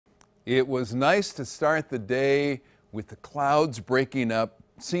It was nice to start the day with the clouds breaking up,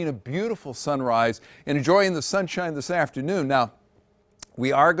 seeing a beautiful sunrise, and enjoying the sunshine this afternoon. Now,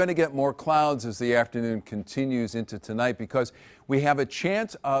 we are going to get more clouds as the afternoon continues into tonight because we have a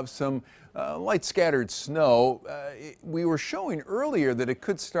chance of some light scattered snow. We were showing earlier that it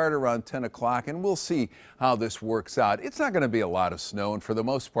could start around 10 o'clock, and we'll see how this works out. It's not going to be a lot of snow, and for the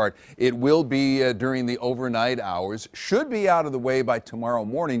most part, it will be during the overnight hours. Should be out of the way by tomorrow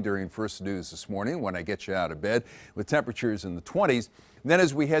morning during First News this morning when I get you out of bed with temperatures in the 20s. Then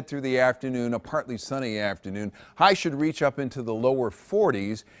as we head through the afternoon, a partly sunny afternoon, high should reach up into the lower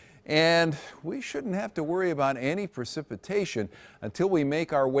 40s, and we shouldn't have to worry about any precipitation until we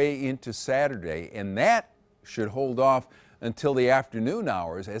make our way into Saturday, and that should hold off until the afternoon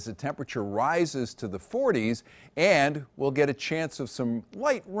hours as the temperature rises to the 40s, and we'll get a chance of some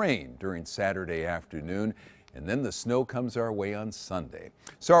light rain during Saturday afternoon, and then the snow comes our way on Sunday.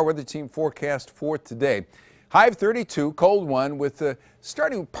 So our weather team forecast for today. High of 32, cold one with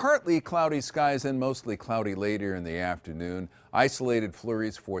starting partly cloudy skies and mostly cloudy later in the afternoon. Isolated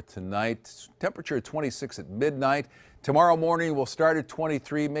flurries for tonight. Temperature 26 at midnight. Tomorrow morning we'll start at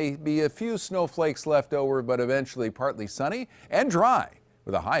 23. Maybe a few snowflakes left over, but eventually partly sunny and dry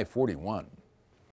with a high of 41.